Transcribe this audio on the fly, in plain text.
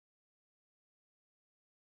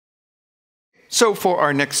So for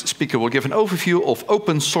our next speaker, we'll give an overview of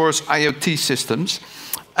open source IoT systems.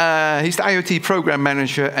 He's the IoT program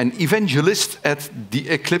manager and evangelist at the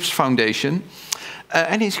Eclipse Foundation.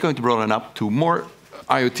 And he's going to roll it up to more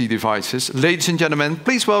IoT devices. Ladies and gentlemen,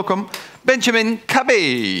 please welcome Benjamin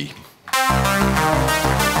Cabe.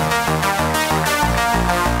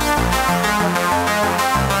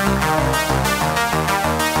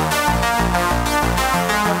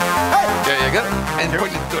 There you go. And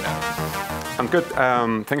point it to that. I'm good.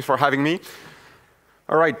 Thanks for having me.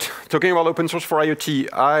 All right, talking about open source for IoT,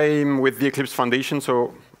 I'm with the Eclipse Foundation,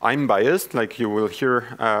 so I'm biased. Like you will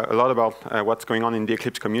hear a lot about what's going on in the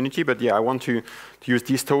Eclipse community, but yeah, I want to use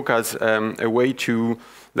this talk as a way to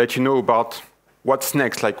let you know about what's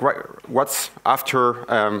next, like what's after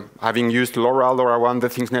having used LoRaWAN, the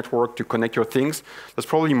Things Network to connect your things. There's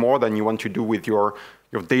probably more than you want to do with your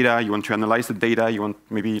data. You want to analyze the data. You want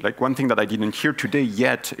maybe like one thing that I didn't hear today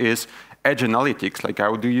yet is edge analytics. Like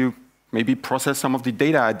how do you maybe process some of the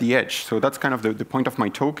data at the edge? So that's kind of the point of my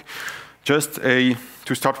talk. Just to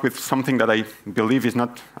start with something that I believe is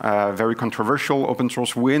not very controversial, open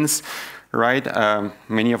source wins, right?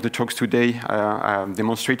 Many of the talks today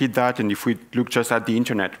demonstrated that, and if we look just at the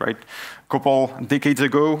internet, right? A couple decades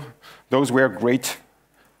ago, those were great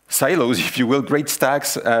silos, if you will, great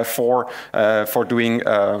stacks for doing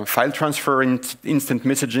file transfer and instant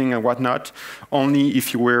messaging and whatnot. Only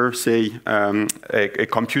if you were, say, a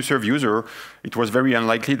CompuServe user, it was very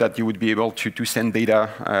unlikely that you would be able to send data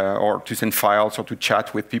or to send files or to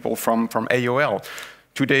chat with people from AOL.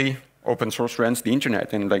 Today, open source runs the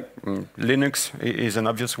internet, and like Linux is an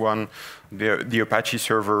obvious one, the Apache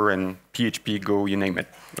server and PHP, Go, you name it,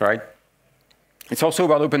 right? It's also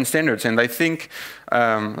about open standards, and I think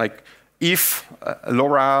like if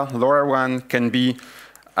LoRaWAN can be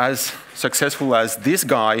as successful as this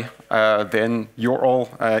guy, then you're all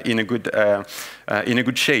in a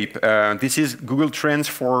good shape. This is Google Trends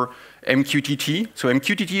for MQTT. So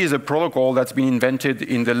MQTT is a protocol that's been invented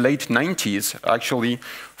in the late 90s, actually,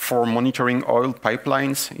 for monitoring oil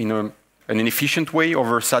pipelines in an efficient way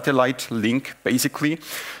over satellite link, basically.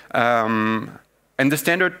 And the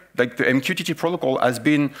standard, like the MQTT protocol, has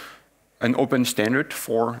been an open standard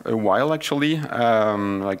for a while, actually.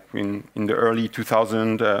 Like in the early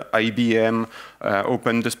 2000s, IBM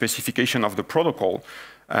opened the specification of the protocol.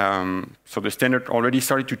 So the standard already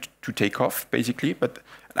started to take off, basically. But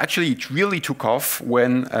actually, it really took off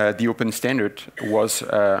when the open standard was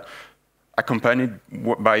accompanied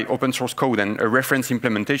by open source code and a reference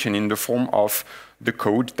implementation in the form of the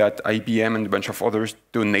code that IBM and a bunch of others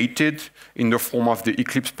donated in the form of the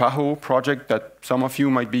Eclipse PAHO project that some of you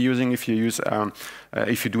might be using if you use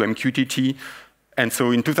if you do MQTT. And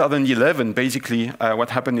so in 2011, basically, what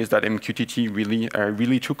happened is that MQTT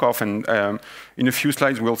really took off, and in a few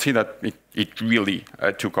slides we'll see that it really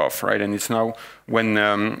took off, right? And it's now when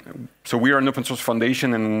so we are an open source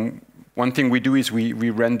foundation, and one thing we do is we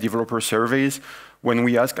run developer surveys. When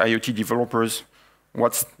we ask IoT developers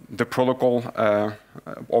what's the protocol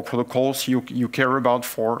or protocols you care about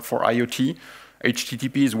for IoT,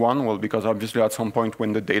 HTTP is one. Well, because obviously at some point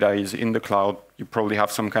when the data is in the cloud, you probably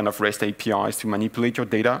have some kind of REST APIs to manipulate your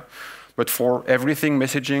data. But for everything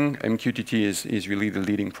messaging, MQTT is really the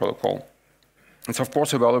leading protocol. It's of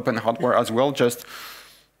course about open hardware as well, just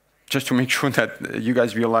to make sure that you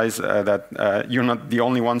guys realize that you're not the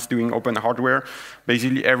only ones doing open hardware.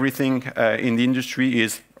 Basically, everything in the industry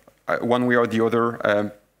is, one way or the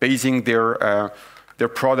other, basing their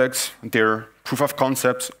products, their proof of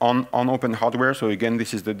concepts on open hardware. So again,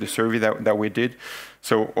 this is the survey that we did.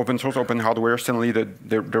 So open source, open hardware, certainly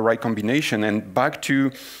the right combination. And back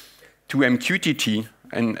to MQTT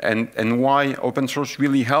and why open source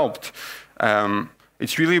really helped.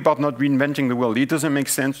 It's really about not reinventing the wheel. It doesn't make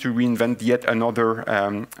sense to reinvent yet another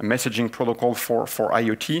messaging protocol for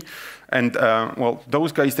IoT. And well,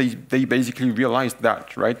 those guys, they basically realized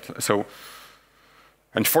that, right? So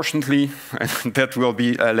unfortunately, and that will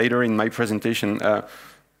be later in my presentation,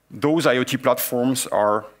 those IoT platforms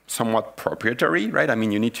are somewhat proprietary, right? I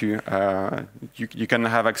mean, you need to, you can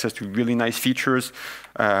have access to really nice features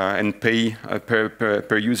and pay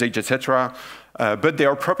per usage, etc. But they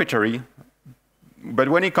are proprietary. But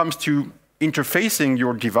when it comes to interfacing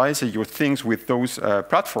your devices, your things with those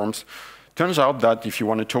platforms, turns out that if you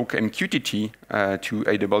want to talk MQTT to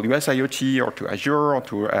AWS IoT or to Azure or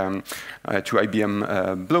to IBM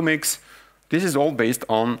Bluemix, this is all based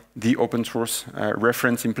on the open source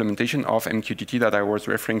reference implementation of MQTT that I was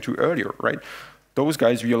referring to earlier, right? Those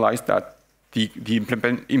guys realized that the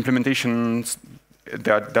implementations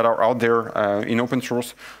that are out there in open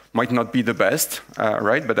source might not be the best,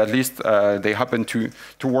 right? But at least they happen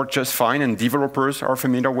to work just fine, and developers are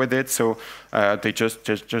familiar with it, so they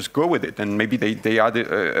just go with it. And maybe they add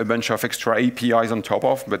a bunch of extra APIs on top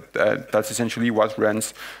of, but that's essentially what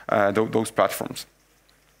runs those platforms.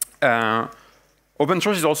 Open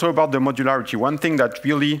source is also about the modularity. One thing that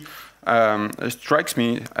really strikes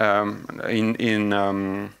me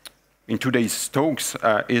in today's talks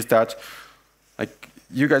is that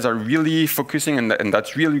you guys are really focusing, and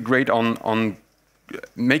that's really great, on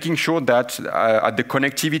making sure that at the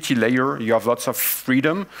connectivity layer you have lots of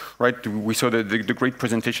freedom, right? We saw the great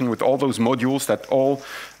presentation with all those modules that all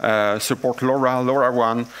support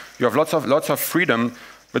LoRaWAN. You have lots of freedom,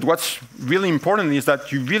 but what's really important is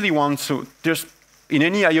that you really want, so there's, in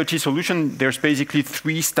any IoT solution, there's basically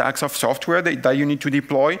 3 stacks of software that you need to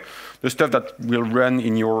deploy. The stuff that will run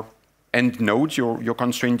in your end nodes, your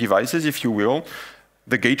constrained devices, if you will,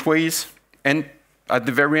 the gateways, and at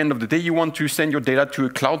the very end of the day, you want to send your data to a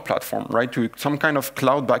cloud platform, right? To some kind of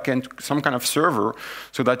cloud backend, some kind of server,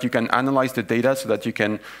 so that you can analyze the data, so that you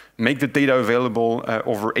can make the data available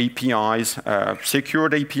over APIs,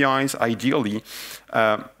 secured APIs, ideally.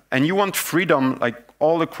 And you want freedom,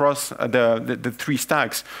 all across the 3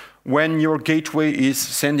 stacks. When your gateway is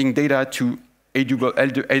sending data to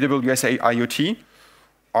AWS IoT,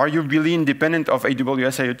 are you really independent of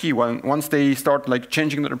AWS IoT? Once they start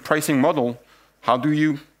changing the pricing model, how do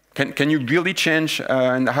you, can you really change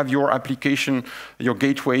and have your application, your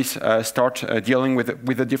gateways start dealing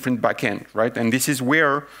with a different backend, right? And this is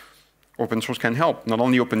where open source can help. Not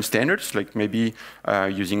only open standards, like maybe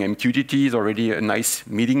using MQTT is already a nice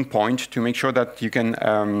meeting point to make sure that you can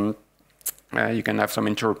have some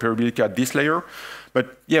interoperability at this layer.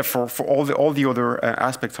 But yeah, for all the other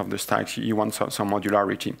aspects of the stack, you want some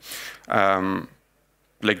modularity.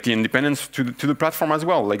 Like the independence to the platform as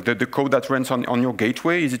well. Like the code that runs on your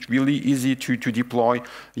gateway, is it really easy to deploy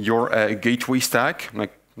your gateway stack?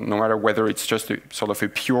 Like no matter whether it's just a sort of a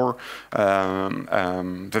pure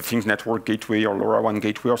the Things Network gateway or LoRaWAN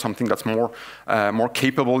gateway, or something that's more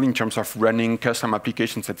capable in terms of running custom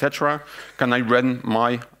applications, etc. Can I run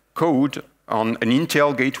my code on an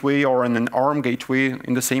Intel gateway or on an ARM gateway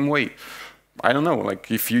in the same way? I don't know,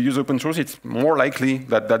 like if you use open source, it's more likely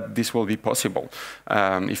that this will be possible.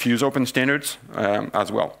 If you use open standards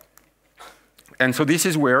as well. And so this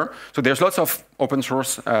is where, so there's lots of open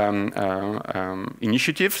source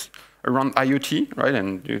initiatives around IoT, right?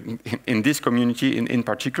 And in this community in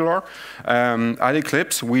particular, at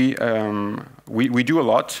Eclipse, we do a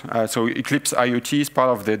lot. So Eclipse IoT is part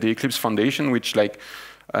of the Eclipse Foundation, which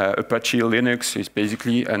Apache Linux is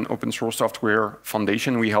basically an open source software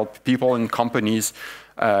foundation. We help people and companies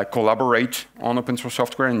collaborate on open source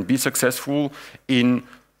software and be successful in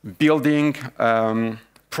building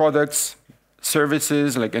products,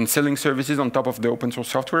 services, and selling services on top of the open source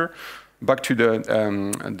software. Back to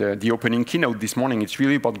the opening keynote this morning, it's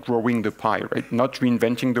really about growing the pie, right? Not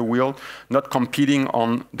reinventing the wheel, not competing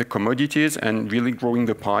on the commodities, and really growing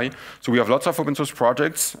the pie. So we have lots of open source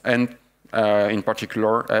projects, and in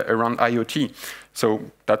particular around IoT. So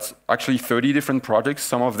that's actually 30 different projects.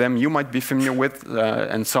 Some of them you might be familiar with,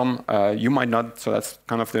 and some you might not. So that's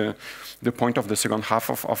kind of the point of the second half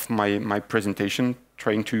of my presentation,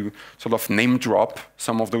 trying to sort of name drop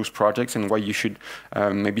some of those projects and why you should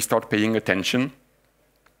maybe start paying attention.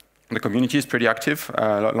 The community is pretty active,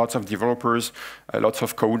 lots of developers, lots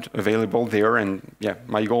of code available there. And yeah,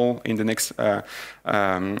 my goal in the next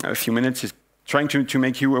few minutes is trying to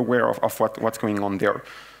make you aware of what's going on there.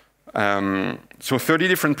 So 30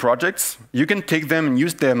 different projects. You can take them and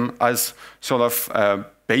use them as sort of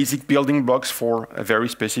basic building blocks for very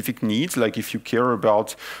specific needs. Like if you care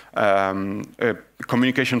about a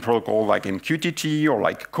communication protocol like MQTT or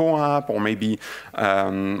like CoAP, or maybe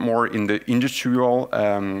more in the industrial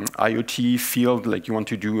IoT field, like you want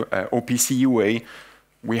to do OPC UA,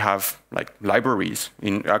 we have libraries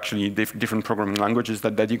in actually different programming languages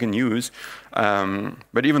that you can use.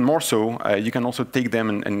 But even more so, you can also take them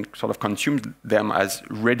and sort of consume them as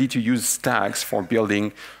ready-to-use stacks for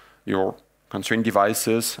building your constrained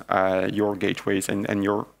devices, your gateways, and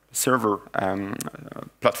your server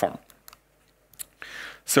platform.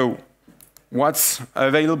 So what's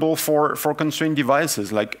available for constrained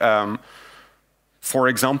devices? For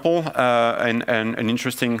example, an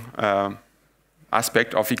interesting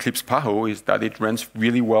aspect of Eclipse PAHO is that it runs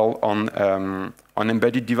really well on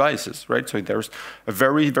embedded devices, right? So there's a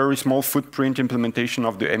very, very small footprint implementation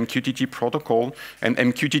of the MQTT protocol and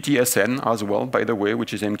MQTT-SN as well, by the way,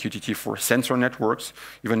 which is MQTT for sensor networks,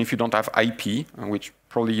 even if you don't have IP, which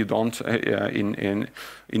probably you don't in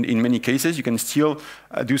many cases. You can still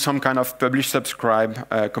do some kind of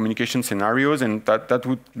publish-subscribe communication scenarios, and that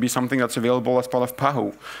would be something that's available as part of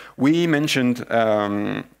PAHO. We mentioned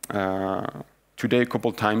today a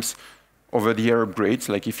couple times over-the-air upgrades,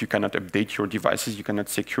 like if you cannot update your devices, you cannot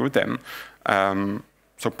secure them.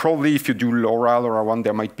 So probably if you do LoRaWAN,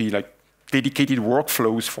 there might be like dedicated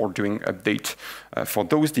workflows for doing update for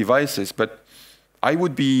those devices. But I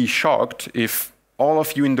would be shocked if all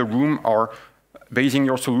of you in the room are basing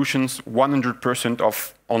your solutions 100%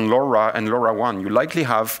 on LoRa and LoRaWAN. You likely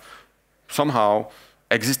have somehow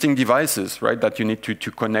existing devices, right, that you need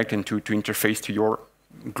to connect and to interface to your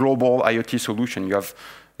global IoT solution. You have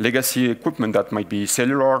legacy equipment that might be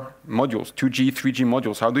cellular modules, 2G, 3G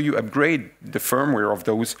modules. How do you upgrade the firmware of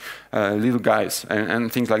those little guys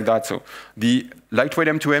and things like that? So the lightweight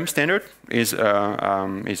M2M standard is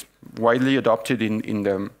widely adopted in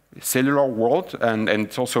the cellular world, and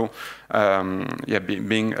it's also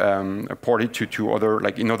being ported to other,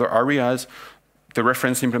 like in other areas. The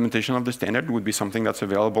reference implementation of the standard would be something that's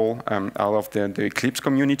available out of the Eclipse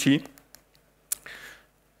community.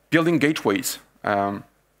 Building gateways.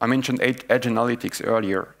 I mentioned edge analytics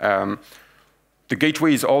earlier. The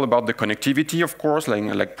gateway is all about the connectivity, of course,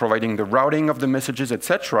 like providing the routing of the messages,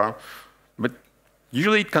 etc. But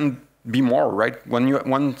usually it can be more, right?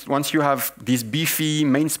 Once you have this beefy,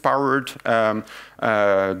 mains-powered,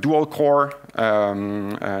 dual-core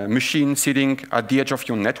machine sitting at the edge of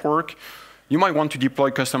your network, you might want to deploy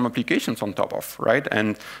custom applications on top of, right?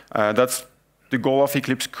 And that's the goal of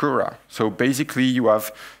Eclipse Cura. So basically, you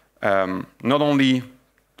have not only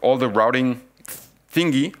all the routing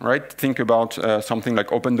thingy, right? Think about something like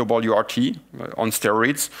OpenWRT on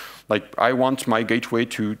steroids. Like I want my gateway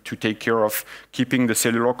to take care of keeping the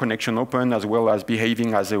cellular connection open as well as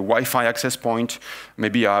behaving as a Wi-Fi access point.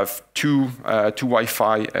 Maybe I have two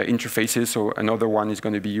Wi-Fi interfaces, so another one is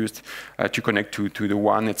going to be used to connect to the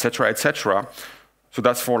one, etc., etc. So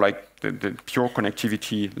that's for like the pure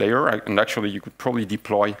connectivity layer. And actually, you could probably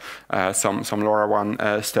deploy some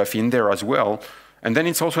LoRaWAN stuff in there as well. And then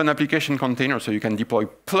it's also an application container, so you can deploy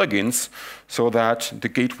plugins so that the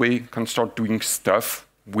gateway can start doing stuff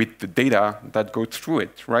with the data that goes through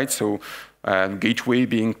it, right? So gateway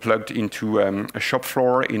being plugged into a shop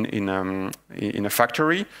floor in a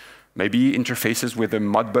factory, maybe interfaces with a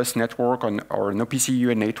Modbus network or an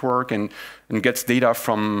OPC network and gets data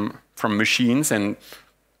from machines and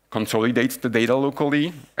consolidates the data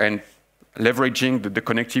locally, and leveraging the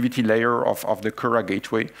connectivity layer of the Cura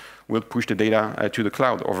gateway will push the data to the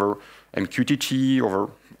cloud over MQTT, over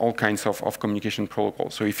all kinds of communication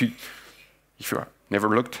protocols. So if you never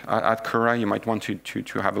looked at Cura, you might want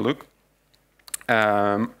to have a look.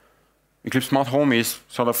 Eclipse Smart Home is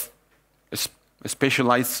sort of a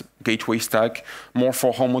specialized gateway stack, more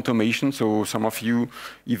for home automation. So some of you,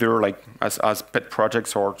 either like as pet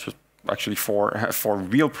projects or just actually for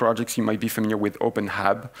real projects, you might be familiar with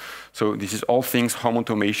OpenHub. So this is all things home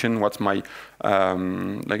automation. What's my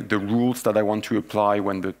like the rules that I want to apply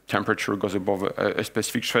when the temperature goes above a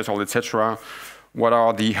specific threshold, etc. What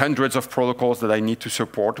are the hundreds of protocols that I need to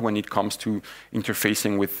support when it comes to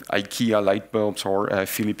interfacing with IKEA light bulbs or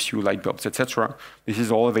Philips Hue light bulbs, etc. This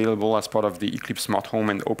is all available as part of the Eclipse Smart Home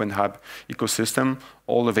and OpenHub ecosystem,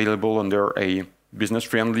 all available under a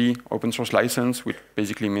business-friendly open source license, which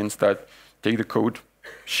basically means that take the code,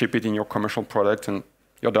 ship it in your commercial product, and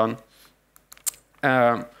you're done.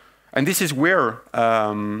 And this is where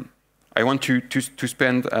I want to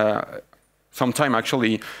spend some time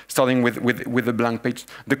actually starting with the blank page.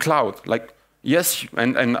 The cloud, like yes,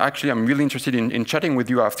 and actually I'm really interested in chatting with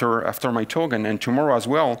you after my talk and tomorrow as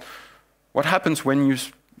well. What happens when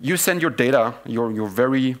you send your data, your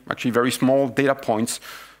very small data points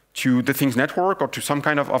to the Things network or to some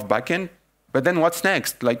kind of backend, but then what's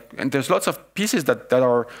next? Like, and there's lots of pieces that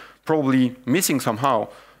are probably missing somehow.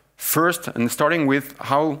 First, and starting with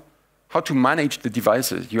how to manage the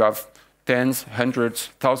devices. You have tens, hundreds,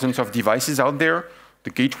 thousands of devices out there, the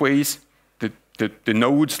gateways, the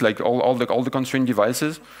nodes, like all the constrained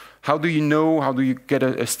devices. How do you know, how do you get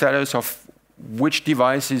a status of which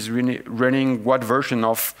device is running what version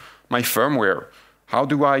of my firmware? How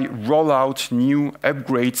do I roll out new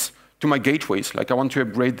upgrades to my gateways? Like I want to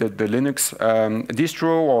upgrade the Linux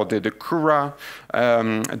distro or the Cura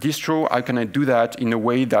distro. How can I do that in a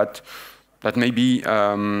way that maybe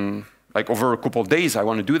like over a couple of days, I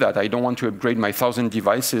want to do that. I don't want to upgrade my 1,000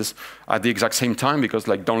 devices at the exact same time, because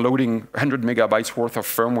like downloading 100 megabytes worth of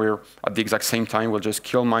firmware at the exact same time will just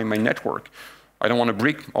kill my network. I don't want to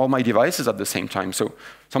break all my devices at the same time. So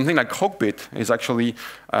something like Hogbit is actually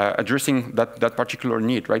addressing that particular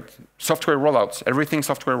need, right? Software rollouts, everything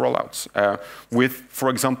software rollouts. With, for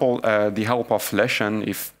example, the help of Leshen,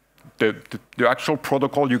 if the actual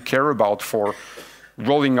protocol you care about for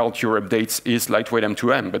rolling out your updates is lightweight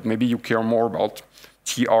M2M, but maybe you care more about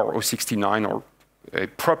TR069 or a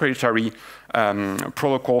proprietary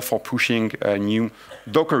protocol for pushing new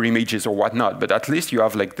Docker images or whatnot. But at least you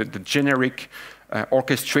have like the generic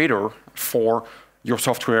orchestrator for your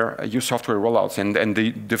software rollouts and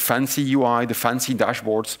the fancy UI, the fancy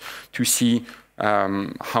dashboards to see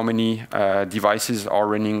how many devices are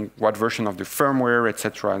running what version of the firmware,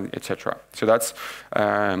 etc., etc. So that's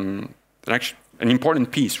an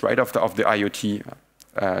important piece, right, of the IoT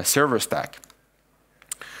server stack.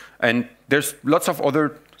 And there's lots of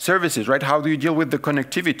other services, right? How do you deal with the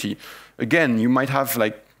connectivity? Again, you might have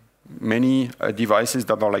like many devices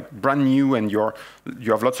that are like brand new, and you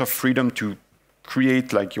have lots of freedom to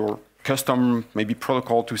create like your custom maybe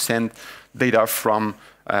protocol to send data from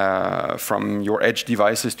your edge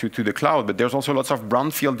devices to the cloud. But there's also lots of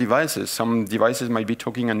brownfield devices. Some devices might be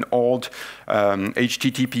talking an old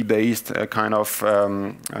HTTP-based kind of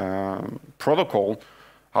protocol.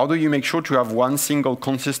 How do you make sure to have one single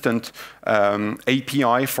consistent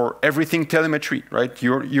API for everything telemetry, right?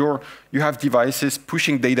 You have devices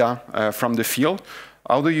pushing data from the field.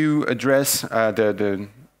 How do you address the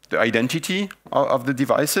identity of the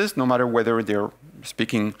devices, no matter whether they're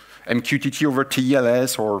speaking MQTT over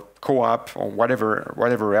TLS or CoAP or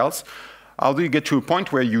whatever else? How do you get to a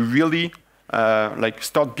point where you really like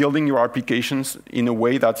start building your applications in a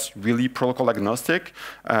way that's really protocol agnostic?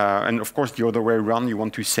 And of course, the other way around, you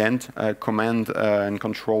want to send command and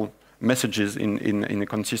control messages in a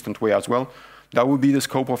consistent way as well. That would be the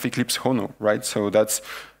scope of Eclipse Hono, right? So that's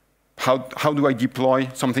how do I deploy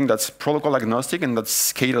something that's protocol agnostic and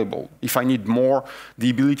that's scalable? If I need the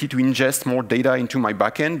ability to ingest more data into my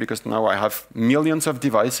backend, because now I have millions of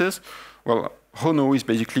devices, well, Hono is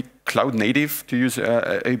basically cloud native, to use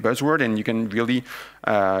a buzzword, and you can really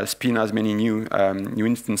spin as many new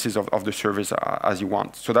instances of the service as you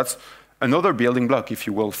want. So that's another building block, if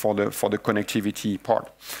you will, for the connectivity part.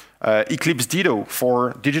 Eclipse Ditto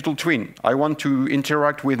for digital twin. I want to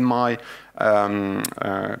interact with my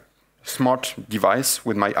smart device,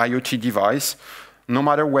 with my IoT device, no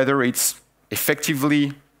matter whether it's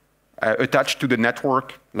effectively attached to the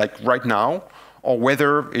network, like right now, or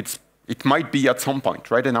whether it might be at some point,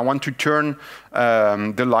 right? And I want to turn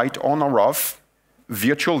the light on or off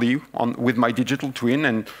virtually with my digital twin,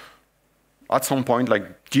 and at some point,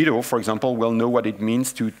 like Ditto, for example, will know what it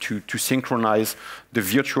means to synchronize the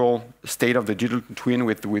virtual state of the digital twin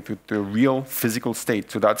with the real physical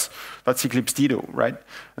state. So that's Eclipse Ditto, right?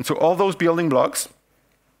 And so all those building blocks,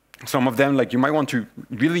 some of them, like you might want to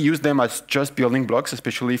really use them as just building blocks,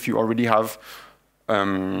 especially if you already have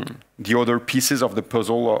the other pieces of the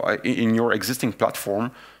puzzle in your existing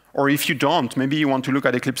platform. Or if you don't, maybe you want to look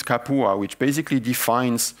at Eclipse Kapua, which basically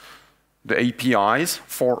defines the APIs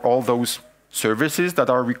for all those services that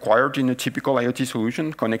are required in a typical IoT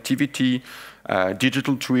solution: connectivity,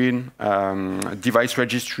 digital twin, device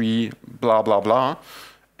registry, blah, blah, blah.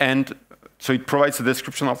 And so it provides a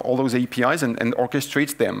description of all those APIs and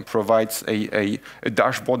orchestrates them, provides a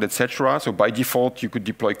dashboard, etc. So by default, you could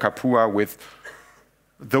deploy Kapua with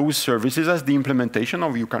those services as the implementation,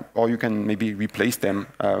 or you can maybe replace them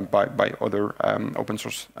by other open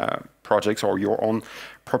source projects or your own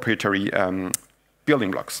proprietary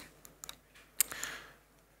building blocks.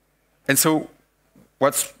 And so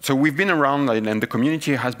we've been around, and the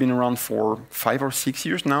community has been around for 5 or 6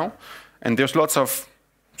 years now, and there's lots of,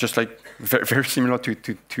 just like very similar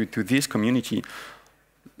to this community,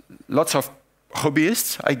 lots of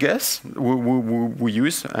hobbyists, I guess, who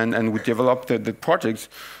use and who develop the projects,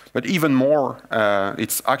 but even more,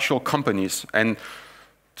 it's actual companies. And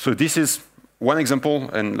so this is one example,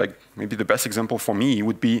 and like maybe the best example for me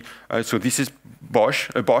would be, so this is Bosch,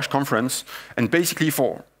 a Bosch conference, and basically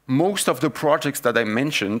for most of the projects that I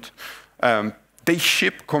mentioned, they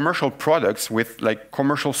ship commercial products with like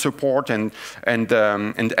commercial support and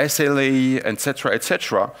SLA,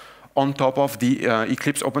 etc., on top of the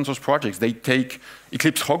Eclipse open source projects. They take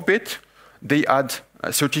Eclipse Hogbit, they add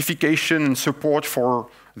certification and support for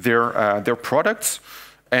their products,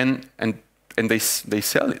 and they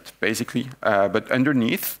sell it basically. But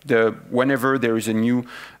underneath, whenever there is a new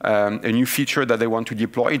feature that they want to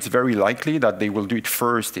deploy, it's very likely that they will do it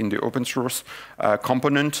first in the open source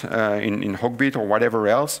component in Hogbit or whatever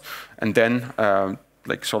else, and then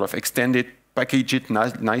like sort of extend it, package it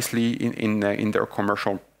nicely in their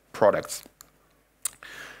commercial products.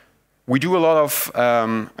 We do a lot of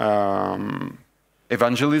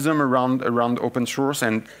evangelism around open source,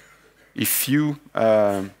 and if you,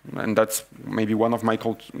 and that's maybe one of my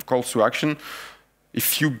calls to action,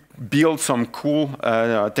 if you build some cool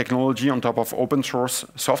technology on top of open source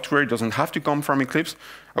software, it doesn't have to come from Eclipse.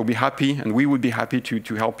 I'll be happy, and we would be happy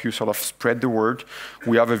to help you sort of spread the word.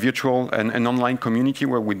 We have a virtual and an online community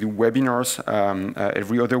where we do webinars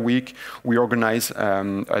every other week. We organize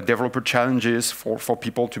developer challenges for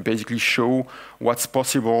people to basically show what's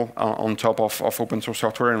possible on top of open source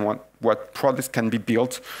software and what products can be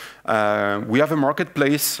built. We have a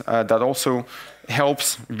marketplace that also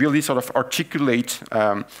helps really sort of articulate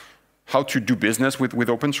how to do business with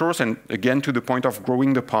open source. And again, to the point of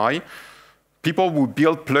growing the pie, people who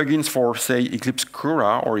build plugins for, say, Eclipse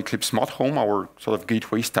Cura or Eclipse Smart Home, our sort of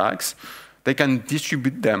gateway stacks, they can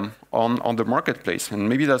distribute them on the marketplace. And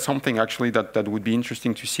maybe that's something actually that would be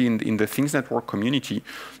interesting to see in the Things Network community,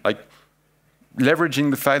 like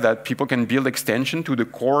leveraging the fact that people can build extension to the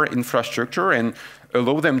core infrastructure and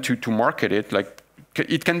allow them to market it. Like,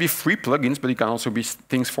 it can be free plugins, but it can also be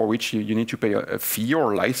things for which you need to pay a fee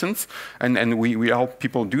or a license, and we help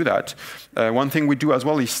people do that. One thing we do as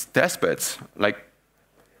well is testbeds. Like,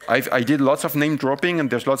 I did lots of name dropping, and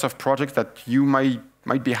there's lots of projects that you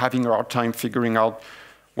might be having a hard time figuring out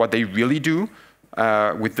what they really do.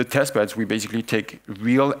 With the testbeds, we basically take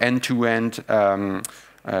real end-to-end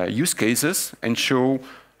use cases and show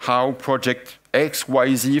how project X,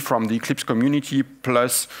 Y, Z from the Eclipse community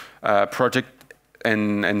plus project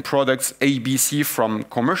and products ABC from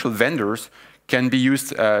commercial vendors can be used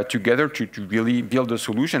together to really build a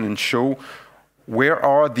solution and show where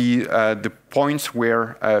are the points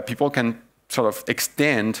where people can sort of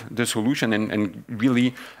extend the solution and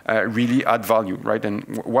really add value, right? And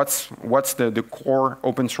what's the core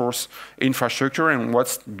open source infrastructure, and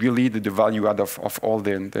what's really the value add of all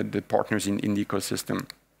the partners in the ecosystem.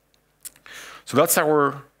 So that's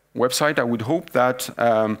our website. I would hope that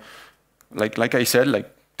like I said, like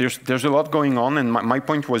there's a lot going on, and my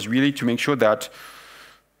point was really to make sure that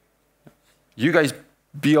you guys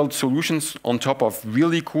build solutions on top of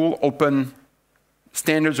really cool open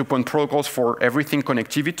standards, open protocols for everything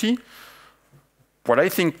connectivity. What I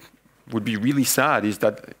think would be really sad is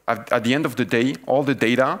that at the end of the day, all the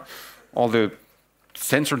data, all the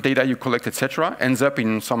sensor data you collect, etc., ends up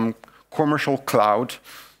in some commercial cloud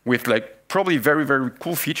with like probably very, very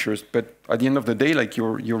cool features, but at the end of the day, like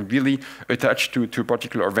you're really attached to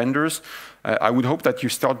particular vendors. I would hope that you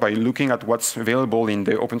start by looking at what's available in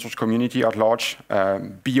the open source community at large,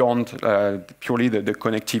 beyond purely the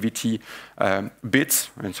connectivity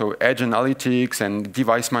bits, and so edge analytics and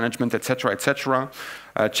device management, etc., etc.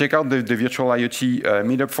 Check out the virtual IoT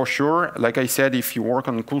meetup for sure. Like I said, if you work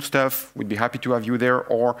on cool stuff, we'd be happy to have you there,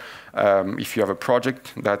 or if you have a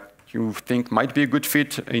project that you think might be a good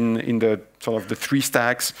fit in the sort of the 3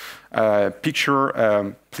 stacks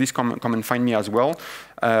picture, please come and find me as well.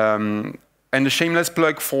 And a shameless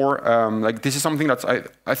plug for, like this is something that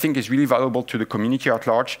I think is really valuable to the community at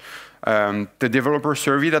large. The developer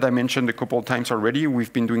survey that I mentioned a couple of times already,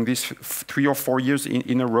 we've been doing this 3 or 4 years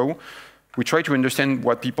in a row. We try to understand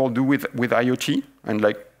what people do with IoT, and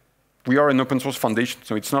like, we are an open source foundation,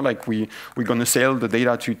 so it's not like we're going to sell the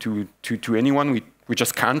data to anyone. We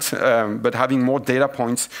just can't, but having more data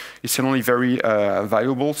points is certainly very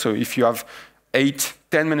valuable. So if you have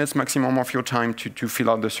 8-10 minutes maximum of your time to fill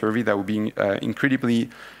out the survey, that would be incredibly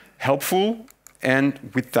helpful. And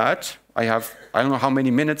with that, I don't know how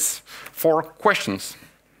many minutes for questions.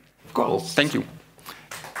 Of course. Thank you.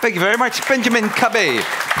 Thank you very much, Benjamin Cabe.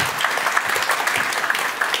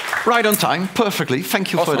 Right on time, perfectly.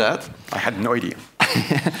 Thank you awesome. For that. I had no idea.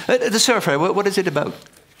 The survey, what is it about?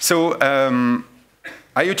 So,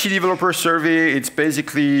 IoT developer survey, it's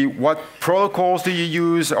basically what protocols do you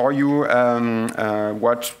use? Are you,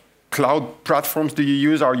 what cloud platforms do you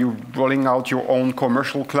use? Are you rolling out your own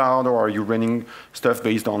commercial cloud, or are you running stuff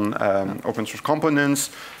based on open source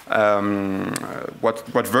components?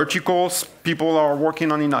 What verticals people are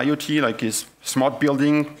working on in IoT, like is smart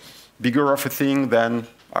building bigger of a thing than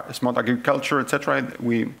smart agriculture, etc.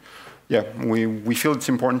 We feel it's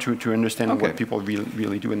important to understand what people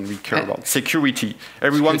really do and we care about. Security.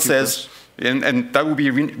 Everyone says, and that would be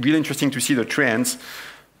really interesting to see the trends.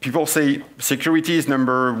 people say security is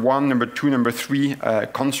number one, number two, number three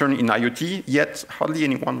concern in IoT, yet hardly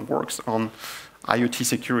anyone works on IoT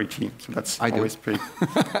security. So that's always pretty...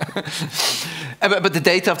 But the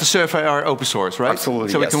data of the server are open source, right? Absolutely,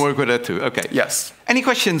 so yes. we can work with that too. Okay. Yes. Any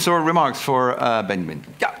questions or remarks for Benjamin?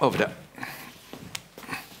 Yeah, over there.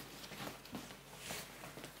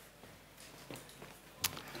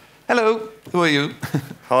 Hello, who are you?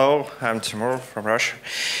 Hello, I'm Timur from Russia.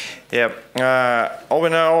 Yeah, all we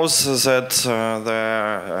know is that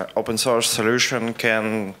the open source solution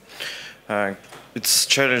can, it's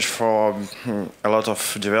challenge for a lot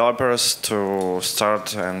of developers to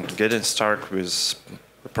start and getting started with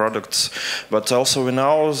products, but also we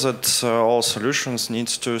know that all solutions need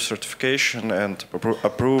to do certification and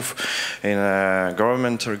approve in a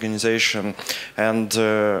government organization, and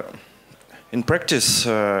in practice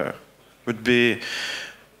would be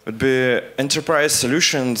enterprise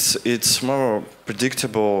solutions. It's more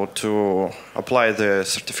predictable to apply the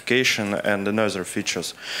certification and another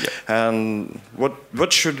features. Yeah. And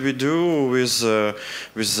what should we do with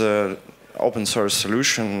open source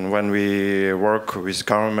solution when we work with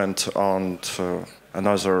government on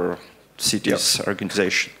another city's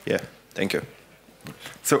organization? Yeah, thank you.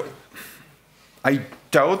 So I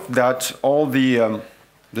doubt that all the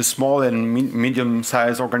small and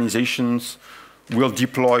medium-sized organizations will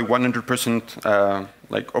deploy 100%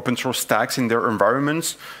 like open source stacks in their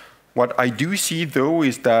environments. What I do see though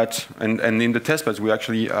is that, and in the testbeds we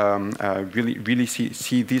actually really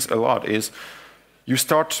see this a lot, is you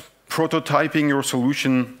start prototyping your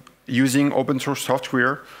solution using open source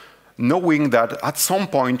software, knowing that at some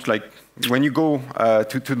point, like when you go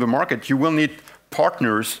to the market, you will need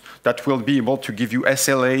partners that will be able to give you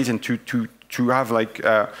SLAs and to have like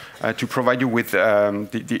to provide you with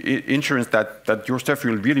the insurance that your stuff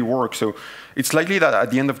will really work. So it's likely that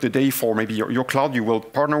at the end of the day, for maybe your cloud, you will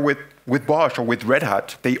partner with Bosch or with Red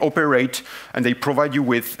Hat. They operate and they provide you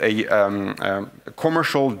with a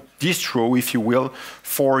commercial distro, if you will,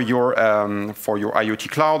 for your IoT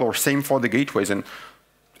cloud, or same for the gateways. And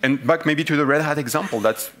back maybe to the Red Hat example,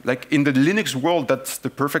 that's like in the Linux world, that's the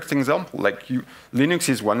perfect example. Like Linux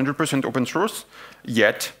is 100% open source,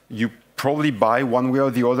 yet you probably buy one way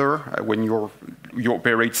or the other when you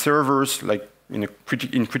operate servers, like in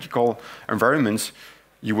critical environments,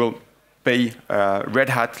 you will pay Red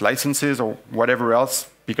Hat licenses or whatever else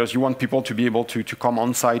because you want people to be able to come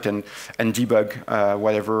on site and debug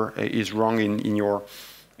whatever is wrong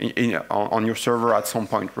on your server at some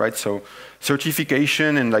point, right? So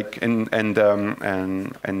certification and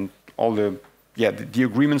all the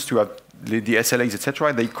agreements to have the SLAs,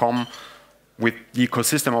 etc. They come with the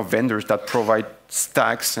ecosystem of vendors that provide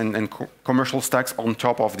stacks and commercial stacks on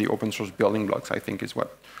top of the open source building blocks. I think is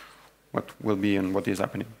what will be and what is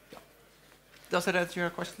happening. Does that answer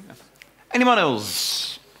your question? Yes. Anyone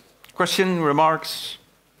else? Question, remarks,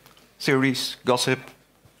 theories, gossip?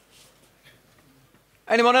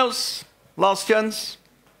 Anyone else? Last chance?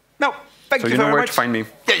 No. Thank you very much. So you know where to find me.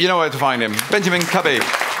 Yeah, you know where to find him. Benjamin Cabe.